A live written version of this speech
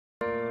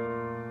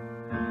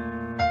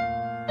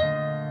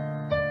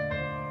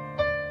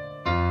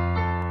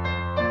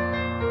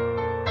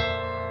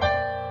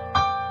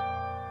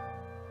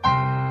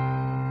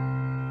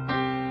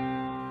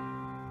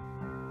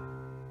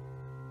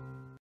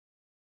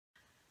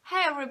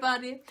Hey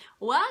everybody,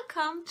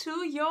 welcome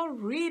to your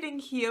reading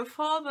here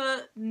for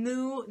the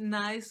new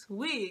nice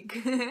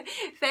week.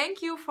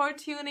 Thank you for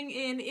tuning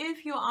in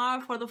if you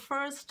are for the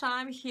first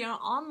time here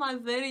on my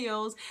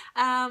videos.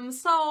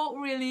 So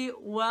really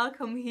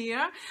welcome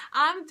here.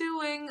 I'm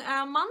doing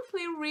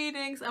monthly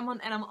readings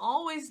and I'm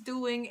always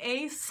doing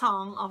a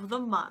song of the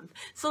month.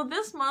 So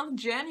this month,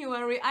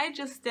 January, I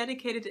just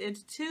dedicated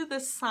it to the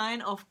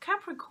sign of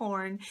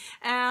Capricorn.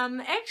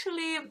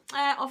 Actually,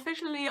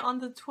 officially on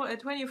the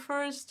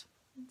 21st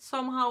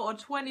somehow or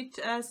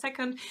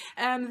 22nd,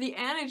 the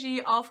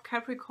energy of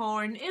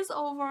Capricorn is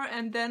over,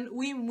 and then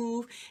we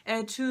move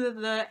to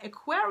the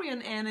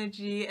Aquarian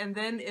energy, and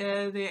then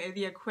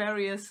the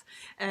Aquarius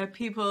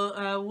people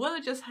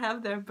will just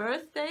have their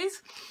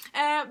birthdays,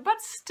 but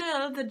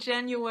still the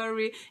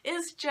January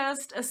is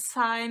just a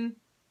sign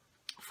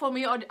for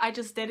me, or I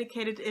just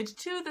dedicated it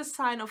to the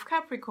sign of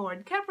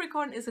Capricorn.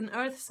 Capricorn is an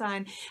earth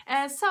sign.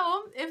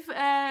 So if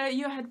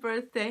you had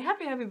birthday,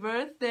 happy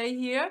birthday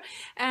here.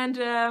 And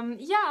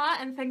yeah,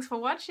 and thanks for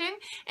watching.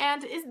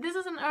 And this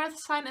is an earth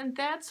sign, and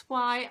that's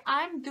why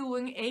I'm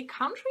doing a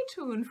country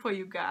tune for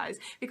you guys.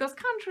 Because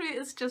country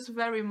is just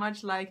very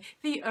much like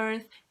the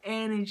earth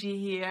energy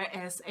here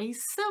as a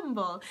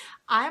symbol.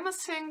 I'm a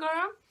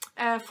singer.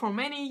 For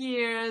many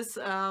years,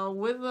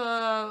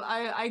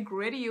 I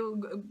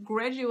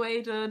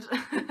graduated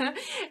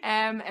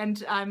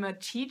and I'm a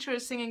teacher,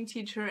 singing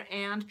teacher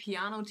and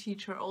piano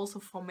teacher also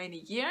for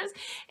many years,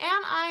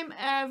 and I'm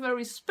a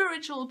very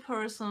spiritual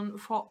person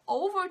for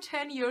over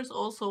 10 years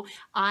also.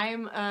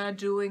 I'm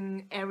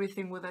doing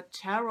everything with the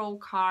tarot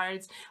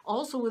cards,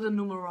 also with the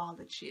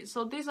numerology.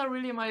 So these are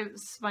really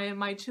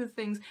my two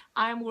things.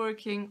 I'm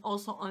working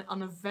also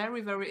on a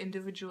very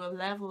individual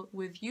level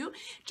with you.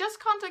 Just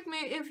contact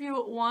me if you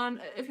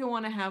want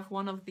to have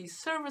one of these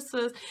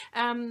services.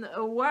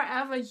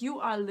 Wherever you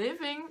are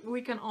living,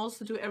 we can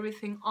also do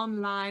everything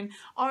online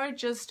or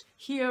just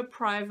here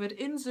private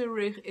in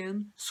Zurich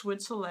in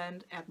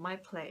Switzerland at my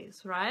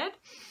place, right?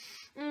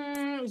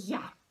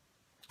 Yeah.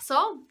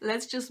 So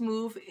let's just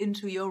move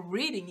into your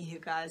reading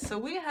here, guys. So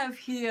we have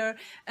here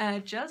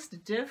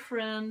just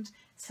different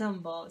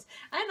symbols.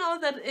 I know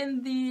that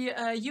in the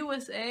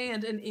USA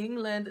and in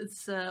England,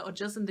 it's or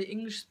just in the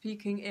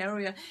English-speaking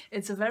area,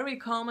 it's very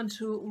common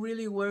to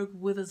really work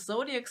with the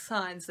zodiac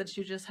signs, that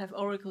you just have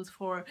oracles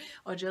for,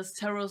 or just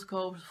tarot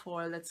scopes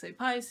for, let's say,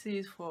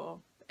 Pisces, for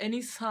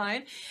any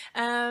sign.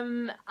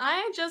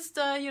 I just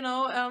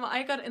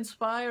I got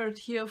inspired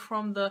here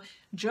from the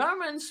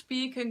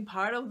German-speaking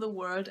part of the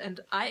world, and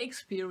I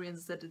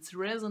experienced that it's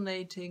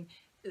resonating.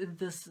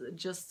 This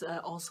just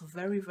also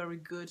very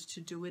good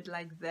to do it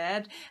like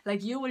that,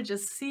 like you will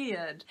just see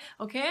it.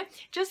 Okay,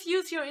 just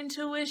use your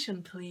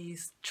intuition,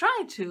 please.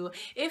 Try to.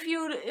 If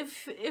you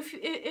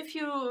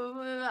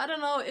I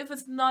don't know, if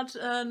it's not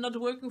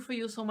working for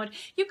you so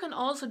much, you can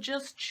also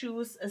just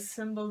choose a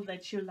symbol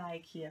that you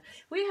like here.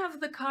 We have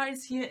the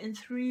cards here in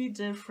 3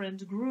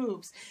 different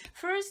groups.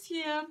 First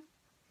here,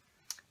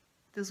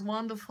 this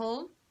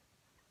wonderful.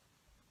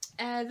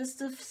 This is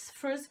the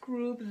first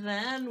group.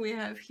 Then we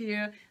have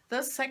here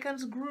the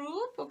second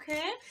group,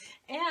 okay?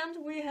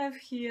 And we have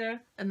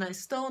here a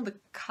nice stone, the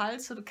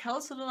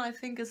calcedon, I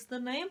think is the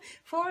name,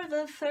 for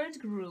the third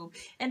group.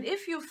 And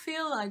if you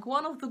feel like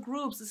one of the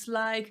groups is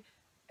like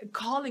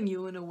calling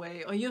you in a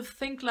way, or you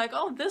think like,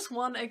 oh, this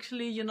one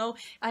actually, you know,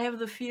 I have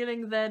the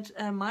feeling that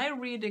my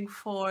reading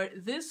for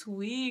this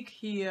week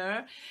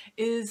here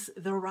is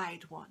the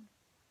right one.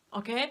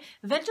 Okay,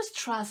 then just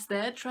trust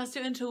that, trust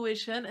your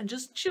intuition, and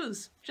just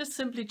choose, just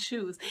simply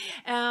choose.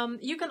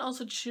 You can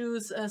also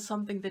choose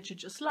something that you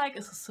just like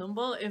as a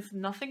symbol. If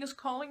nothing is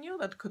calling you,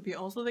 that could be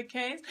also the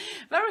case.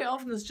 Very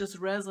often it's just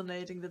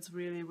resonating. That's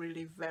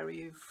really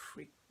very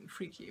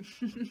freaky.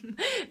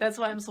 That's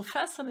why I'm so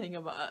fascinating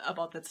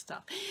about that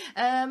stuff.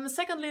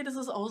 Secondly, this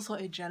is also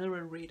a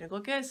general reading,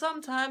 okay?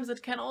 Sometimes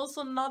it can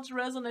also not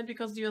resonate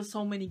because there are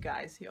so many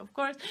guys here, of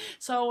course.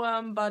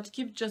 So, but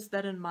keep just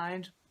that in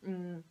mind.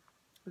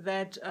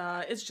 That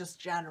it's just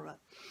general.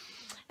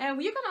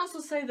 And you can also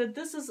say that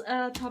this is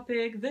a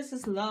topic, this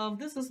is love,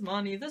 this is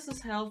money, this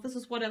is health, this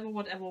is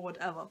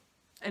whatever,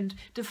 and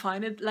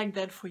define it like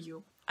that for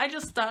you. I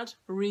just start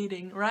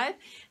reading, right?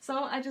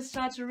 So I just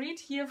start to read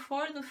here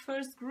for the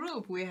first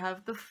group. We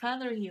have the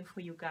feather here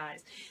for you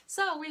guys.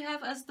 So we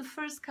have as the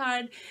first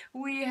card,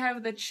 we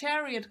have the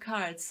Chariot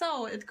card.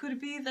 So it could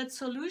be that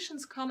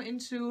solutions come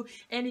into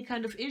any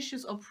kind of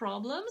issues or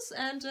problems,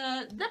 and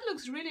that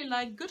looks really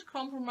like good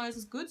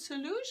compromises, good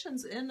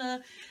solutions in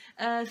a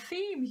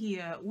theme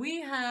here. We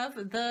have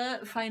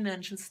the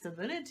financial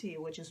stability,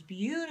 which is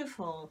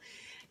beautiful.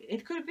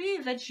 It could be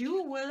that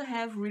you will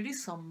have really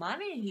some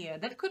money here.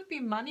 That could be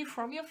money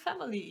from your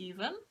family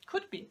even.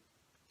 Could be.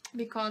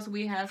 Because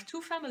we have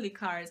 2 family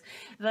cards.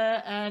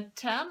 The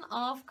 10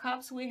 of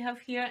Cups we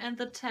have here, and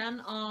the 10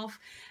 of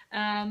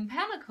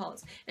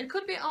Pentacles. It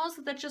could be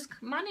also that just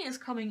money is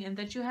coming in,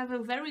 that you have a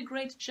very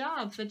great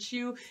job, that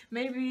you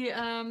maybe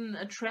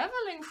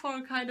traveling for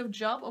a kind of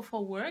job or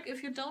for work.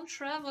 If you don't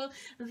travel,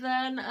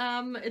 then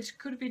it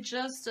could be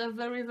just a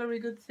very, very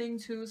good thing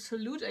to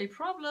salute a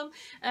problem,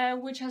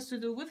 which has to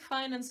do with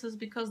finances,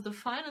 because the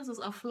finances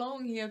are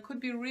flowing here. Could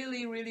be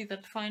really, really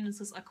that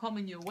finances are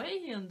coming your way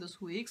here in this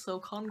week, so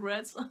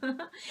congrats.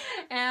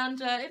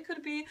 And it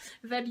could be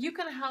that you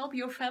can help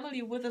your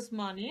family with this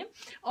money,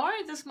 or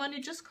this money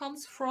just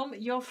comes from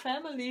your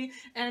family,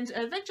 and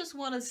they just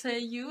want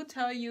to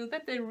tell you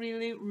that they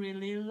really,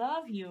 really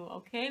love you,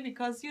 okay?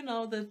 Because, you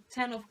know, the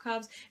Ten of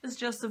Cups is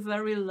just a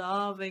very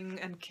loving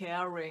and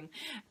caring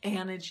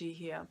energy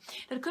here.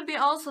 It could be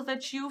also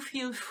that you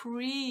feel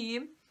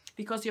free,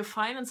 because your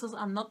finances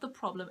are not the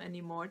problem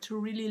anymore, to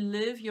really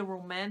live your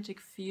romantic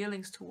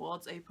feelings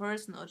towards a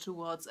person or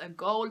towards a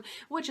goal,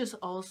 which is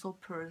also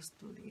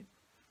personally.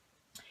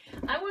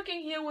 I'm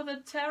working here with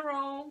a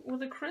tarot,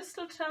 with a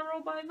crystal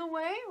tarot, by the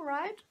way,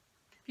 right?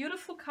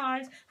 Beautiful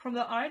cards from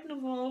the Art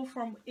Nouveau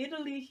from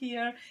Italy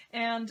here,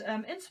 and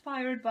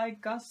inspired by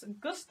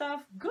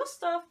Gustav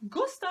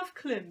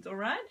Klimt, all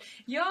right?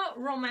 Your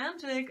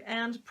romantic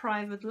and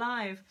private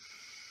life.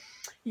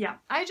 Yeah,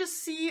 I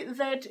just see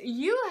that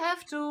you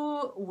have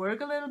to work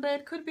a little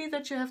bit. Could be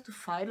that you have to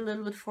fight a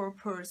little bit for a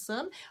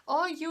person,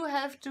 or you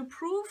have to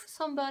prove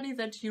somebody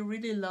that you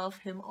really love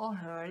him or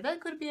her.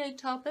 That could be a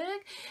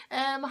topic.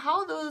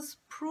 How those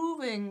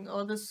proving,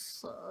 or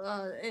this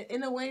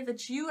in a way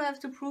that you have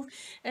to prove,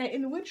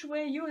 in which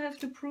way you have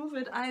to prove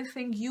it, I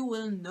think you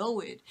will know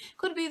it.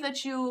 Could be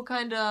that you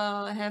kind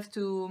of have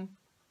to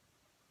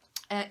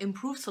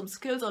improve some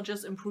skills, or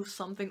just improve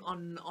something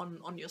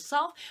on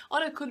yourself,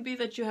 or it could be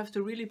that you have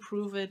to really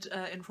prove it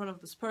in front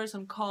of this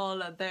person, call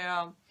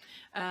there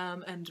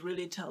and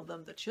really tell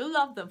them that you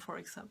love them, for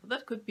example.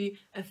 That could be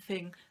a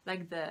thing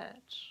like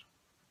that.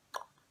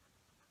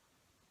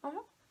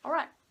 All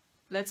right,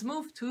 let's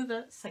move to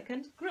the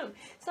second group.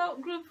 So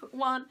group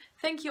one,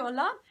 thank you a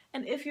lot.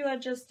 And if you are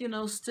just, you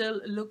know,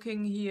 still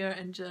looking here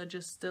and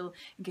just still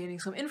gaining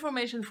some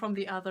information from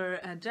the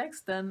other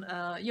decks, then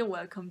you're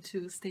welcome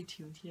to stay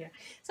tuned here.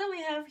 So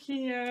we have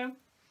here,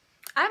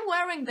 I'm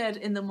wearing that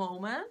in the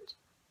moment.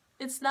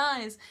 It's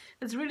nice.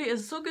 It's really a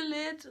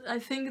sugalit. I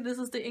think this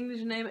is the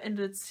English name, and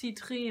it's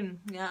citrine.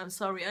 Yeah, I'm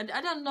sorry.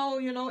 I don't know,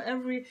 you know,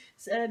 every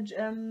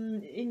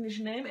English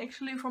name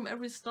actually from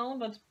every stone,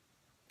 but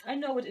I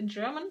know it in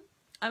German.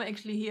 I'm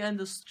actually here in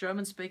this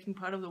German-speaking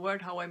part of the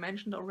world, how I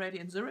mentioned already,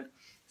 in Zurich,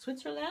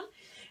 Switzerland,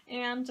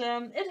 and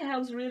it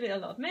helps really a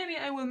lot. Maybe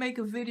I will make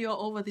a video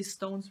over these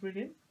stones,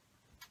 really,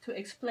 to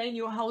explain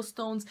you how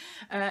stones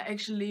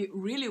actually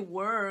really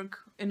work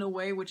in a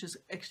way which is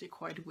actually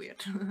quite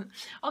weird.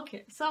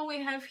 Okay, so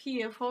we have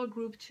here for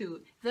group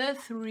 2, the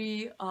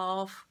Three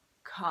of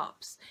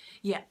Cups.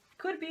 Yeah.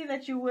 Could be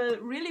that you will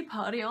really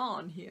party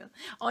on here,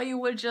 or you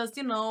will just,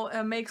 you know,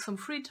 make some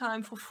free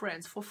time for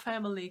friends, for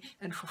family,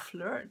 and for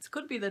flirts.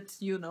 Could be that,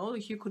 you know,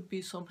 here could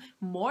be some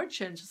more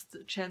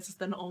chances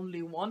than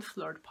only one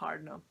flirt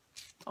partner.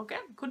 Okay,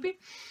 could be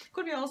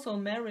also a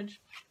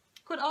marriage.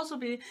 Could also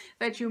be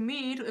that you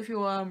meet, if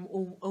you are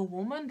a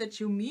woman, that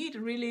you meet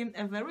really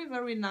a very,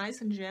 very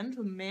nice and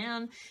gentle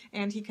man,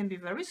 and he can be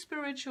very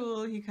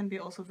spiritual, he can be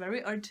also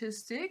very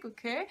artistic,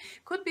 okay?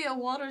 Could be a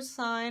water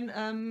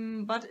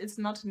sign, but it's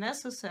not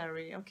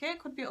necessary, okay?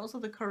 Could be also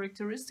the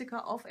characteristic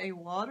of a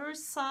water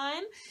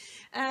sign.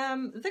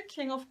 The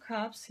King of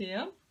Cups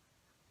here.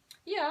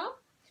 Yeah.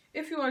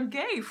 If you are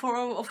gay,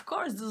 of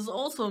course, this is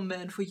also a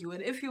man for you.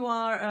 And if you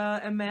are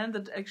a man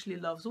that actually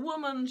loves a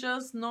woman,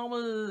 just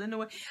normal in a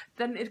way,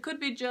 then it could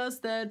be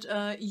just that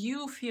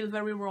you feel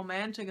very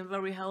romantic and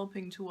very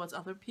helping towards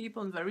other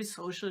people and very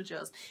social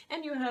just.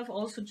 And you have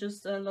also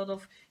just a lot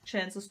of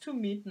chances to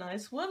meet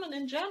nice women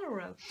in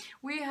general.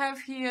 We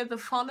have here the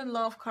Fall in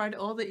Love card,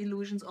 all the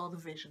illusions, all the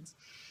visions.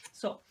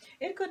 So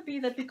it could be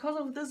that because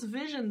of this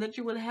vision that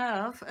you will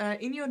have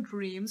in your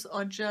dreams,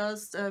 or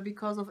just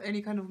because of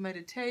any kind of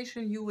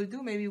meditation you will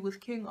do, maybe with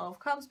King of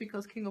Cups,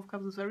 because King of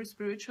Cups is very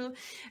spiritual,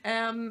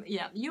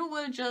 yeah, you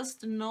will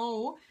just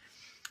know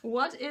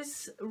what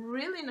is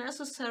really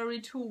necessary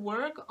to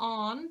work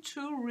on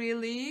to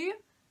really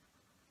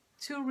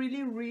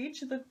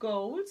reach the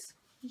goals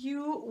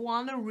you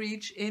want to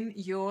reach in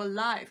your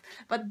life.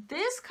 But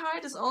this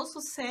card is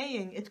also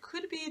saying it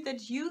could be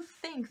that you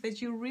think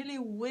that you really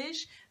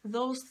wish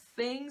those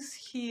things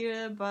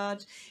here,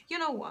 but you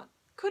know what?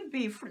 Could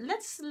be,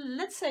 let's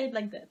say it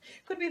like that.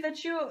 Could be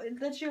that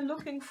you're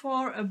looking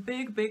for a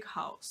big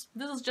house.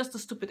 This is just a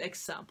stupid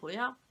example,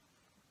 yeah?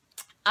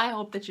 I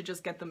hope that you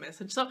just get the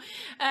message. So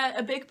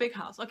a big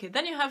house. Okay,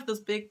 then you have this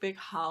big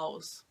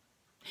house.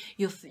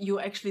 You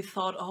actually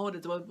thought, oh,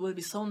 that will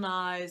be so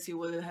nice, you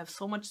will have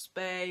so much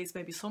space,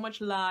 maybe so much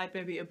light,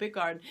 maybe a big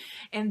garden,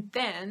 and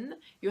then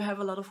you have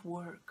a lot of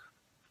work.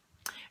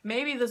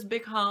 Maybe this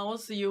big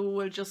house, you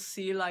will just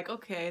see like,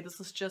 okay, this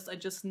is just, I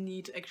just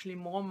need actually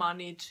more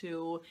money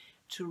to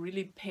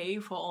really pay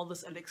for all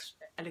this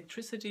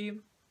electricity,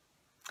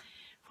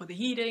 for the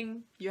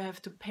heating. You have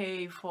to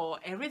pay for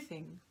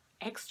everything.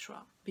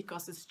 extra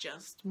because it's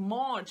just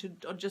more to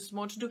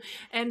do,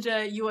 and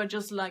you are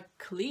just like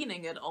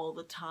cleaning it all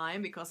the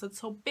time because it's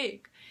so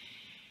big.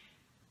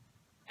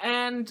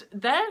 And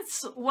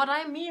that's what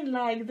I mean,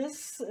 like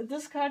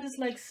this card is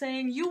like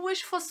saying you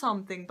wish for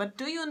something, but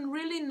do you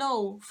really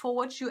know for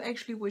what you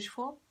actually wish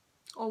for,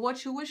 or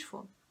what you wish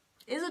for?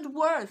 Is it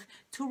worth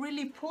to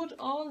really put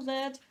all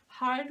that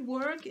hard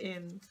work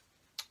in?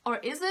 Or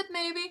is it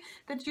maybe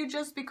that you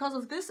just, because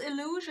of this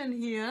illusion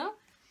here,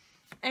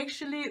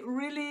 actually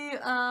really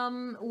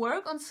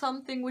work on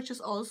something which is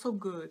also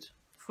good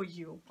for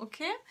you,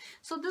 okay?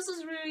 So this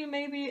is really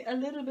maybe a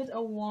little bit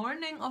a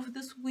warning of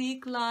this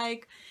week,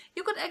 like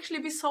you could actually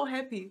be so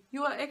happy.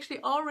 You are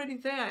actually already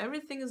there,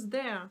 everything is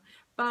there.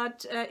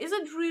 But is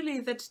it really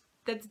that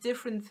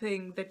different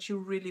thing that you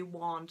really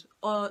want,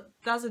 or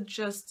does it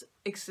just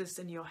exist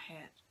in your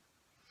head?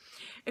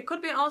 It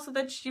could be also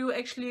that you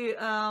actually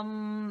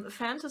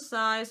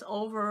fantasize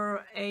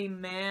over a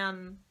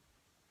man,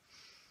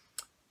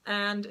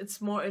 and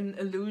it's more an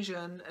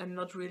illusion and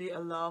not really a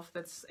love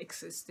that's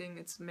existing.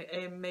 It's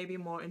maybe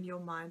more in your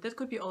mind. That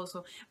could be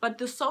also. But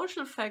the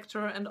social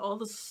factor and all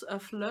this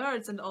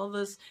flirts and all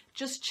this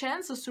just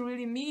chances to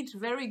really meet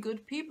very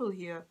good people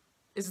here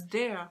is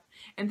there.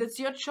 And that's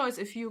your choice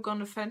if you're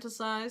gonna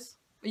fantasize.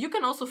 You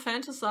can also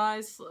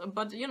fantasize,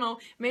 but you know,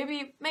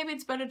 maybe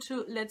it's better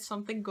to let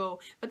something go.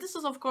 But this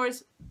is of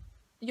course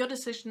your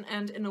decision,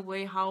 and in a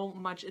way how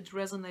much it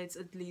resonates,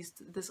 at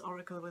least this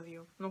oracle, with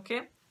you.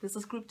 Okay, this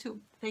is group 2.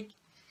 Thank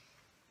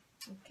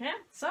you. Okay,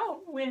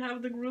 so we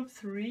have the group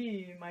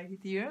 3, my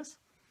dears,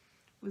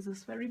 with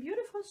this very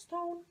beautiful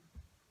stone.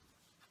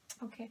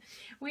 Okay,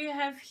 we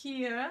have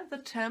here the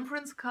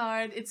Temperance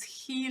card. It's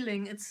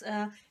healing, it's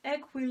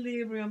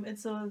equilibrium,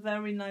 it's a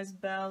very nice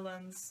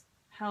balance,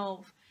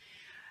 health.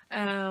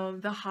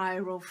 The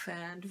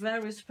Hierophant,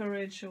 very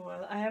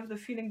spiritual. I have the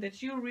feeling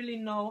that you really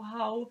know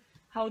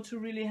how to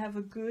really have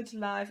a good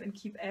life and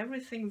keep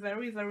everything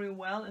very, very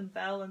well in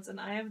balance. And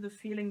I have the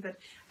feeling that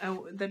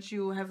that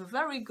you have a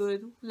very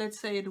good, let's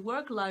say it,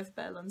 work-life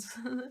balance.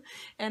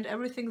 And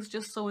everything's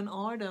just so in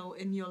order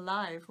in your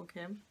life,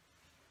 okay?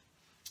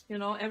 You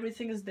know,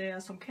 everything is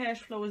there, some cash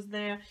flow is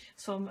there,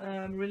 some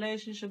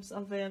relationships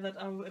are there that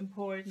are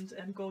important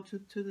and go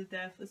to the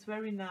depth. It's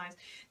very nice.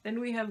 Then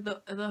we have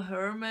the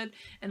Hermit,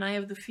 and I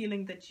have the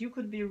feeling that you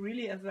could be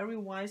really a very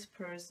wise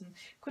person.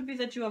 Could be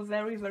that you are a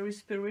very, very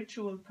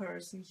spiritual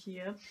person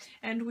here.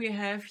 And we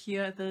have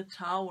here the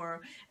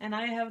Tower, and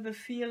I have the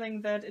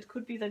feeling that it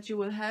could be that you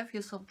will have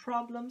here some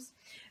problems,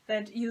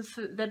 that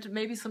that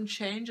maybe some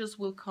changes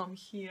will come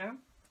here.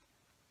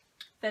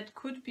 That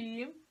could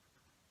be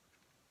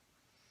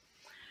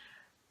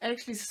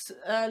actually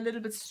a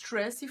little bit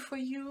stressy for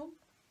you.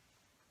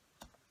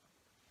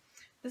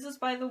 This is,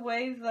 by the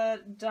way,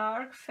 the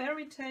Dark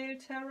Fairy Tale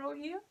Tarot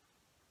here.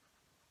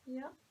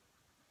 Yeah.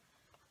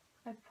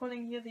 I'm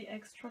pulling here the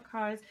extra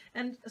cards.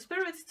 And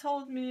Spirits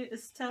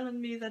is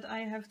telling me that I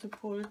have to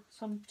pull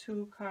some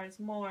 2 cards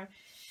more.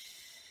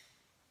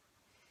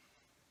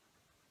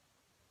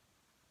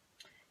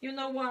 You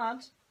know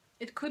what?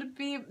 It could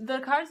be, the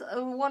cards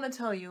want to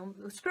tell you,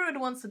 Spirit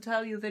wants to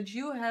tell you that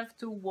you have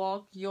to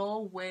walk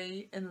your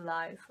way in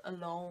life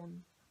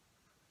alone.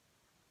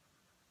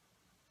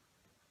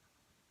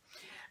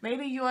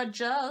 Maybe you are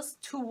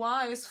just too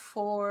wise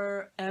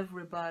for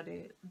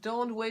everybody.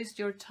 Don't waste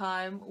your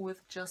time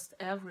with just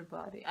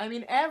everybody. I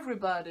mean,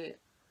 everybody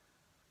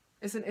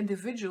is an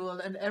individual,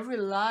 and every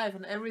life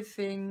and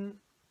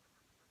everything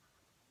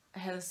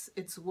has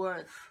its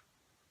worth.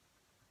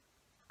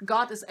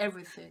 God is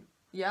everything,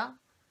 yeah?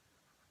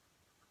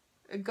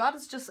 God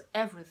is just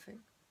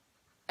everything.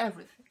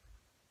 Everything.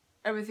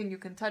 Everything you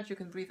can touch, you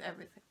can breathe,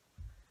 everything.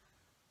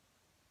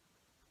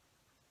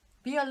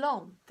 Be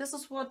alone. This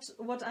is what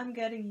I'm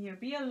getting here.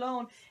 Be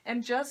alone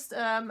and just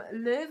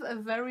live a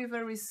very,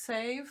 very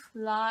safe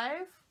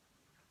life,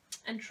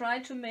 and try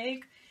to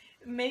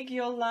make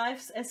your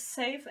lives as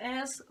safe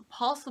as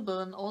possible,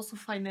 and also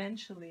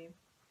financially.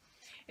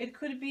 It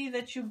could be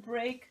that you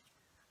break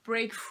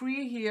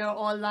free here,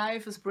 or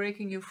life is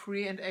breaking you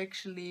free, and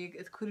actually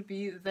it could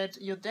be that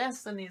your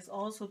destiny is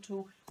also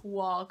to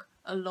walk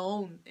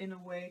alone in a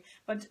way.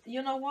 But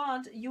you know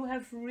what, you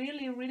have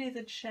really, really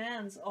the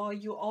chance, or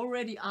you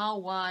already are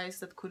wise.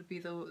 That could be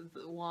the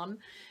one.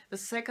 The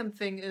second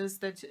thing is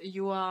that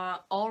you are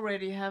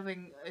already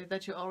having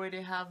you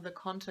already have the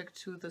contact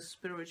to the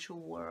spiritual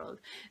world,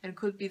 and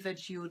could be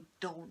that you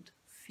don't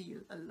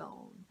feel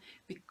alone,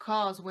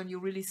 because when you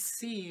really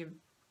see,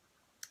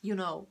 you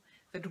know,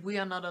 that we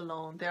are not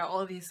alone. There are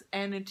all these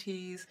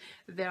entities,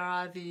 there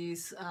are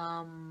these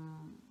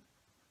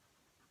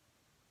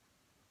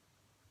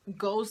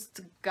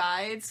ghost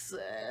guides,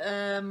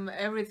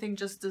 everything,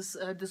 just this,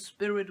 the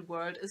spirit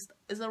world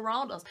is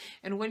around us.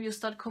 And when you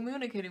start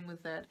communicating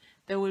with that,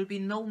 there will be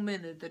no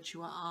minute that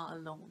you are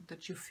alone,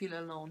 that you feel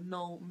alone,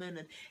 no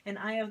minute. And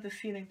I have the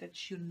feeling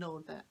that you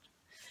know that,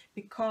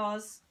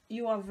 because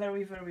you are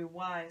very, very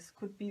wise.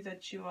 Could be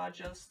that you are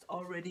just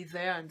already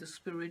there in the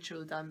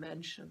spiritual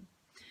dimension,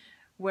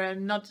 where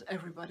not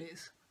everybody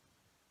is.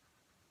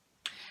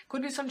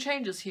 Could be some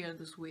changes here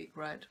this week,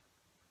 right?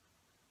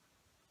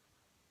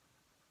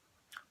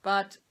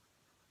 But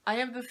I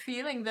have the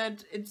feeling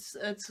that it's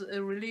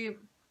a really,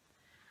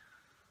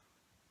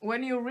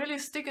 when you really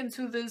stick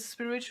into this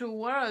spiritual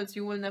world,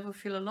 you will never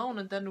feel alone,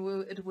 and then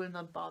it will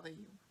not bother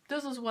you.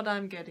 This is what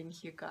I'm getting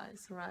here,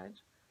 guys, right?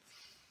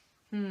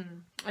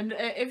 And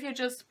if you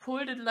just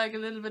pulled it like a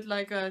little bit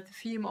like a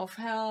theme of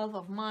health,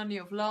 of money,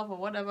 of love, or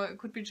whatever, it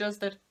could be just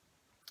that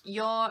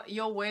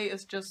your way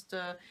is just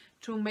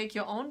to make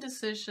your own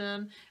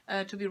decision,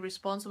 to be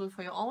responsible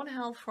for your own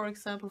health, for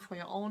example, for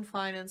your own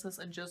finances,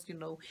 and just, you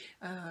know,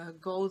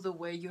 go the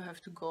way you have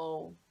to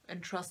go,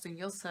 and trusting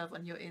yourself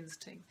and your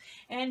instinct.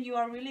 And you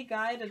are really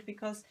guided,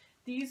 because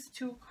these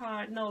two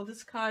cards, no,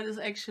 this card is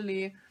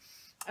actually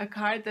a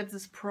card that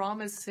is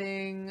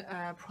promising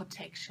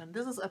protection.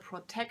 This is a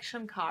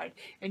protection card,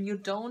 and you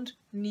don't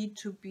need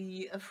to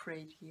be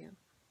afraid here.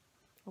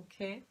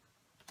 Okay?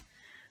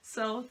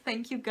 So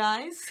thank you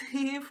guys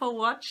for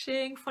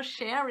watching, for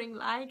sharing,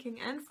 liking,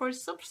 and for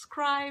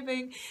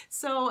subscribing.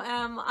 So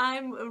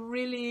I'm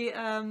really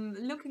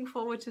looking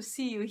forward to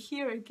see you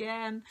here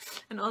again,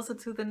 and also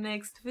to the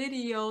next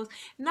videos.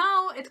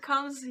 Now it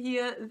comes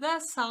here, the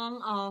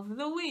song of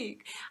the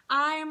week.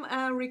 I'm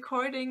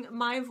recording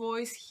my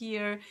voice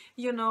here,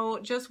 you know,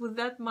 just with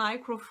that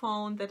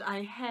microphone that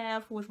I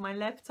have, with my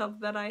laptop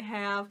that I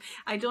have.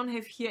 I don't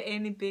have here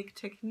any big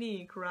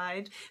technique,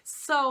 right?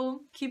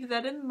 So keep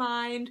that in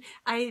mind.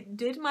 I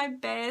did my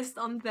best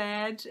on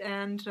that,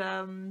 and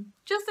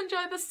just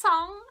enjoy the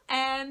song,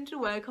 and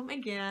welcome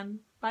again.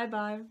 Bye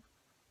bye.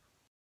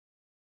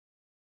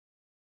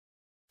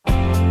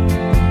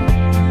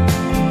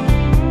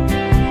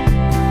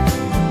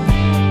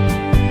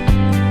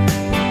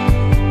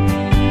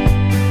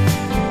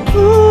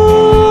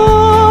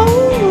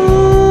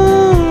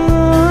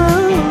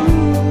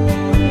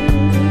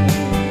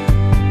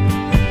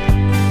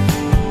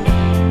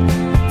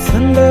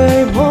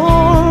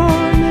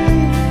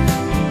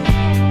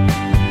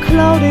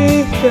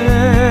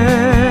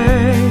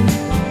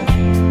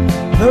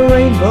 The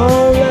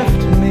rainbow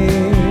left me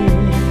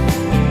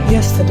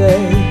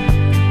yesterday.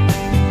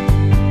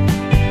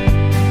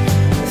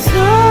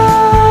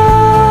 Sunday,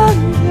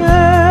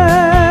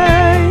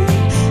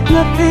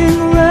 nothing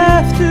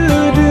left to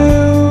do.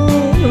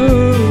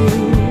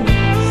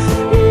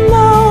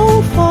 No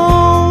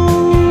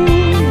phone,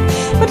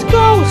 but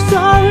ghosts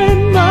are in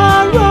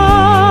my room.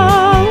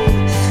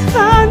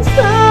 And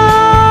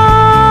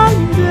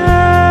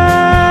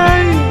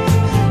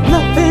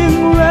nothing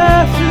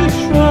left to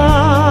try.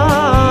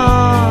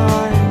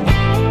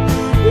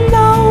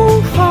 No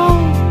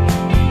phone,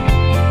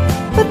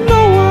 but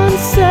no one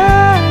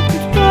said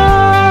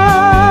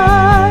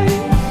goodbye.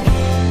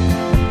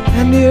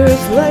 And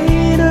years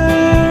later,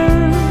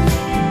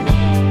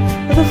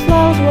 the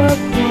flowers were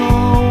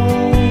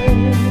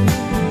grown.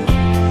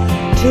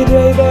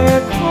 Today they're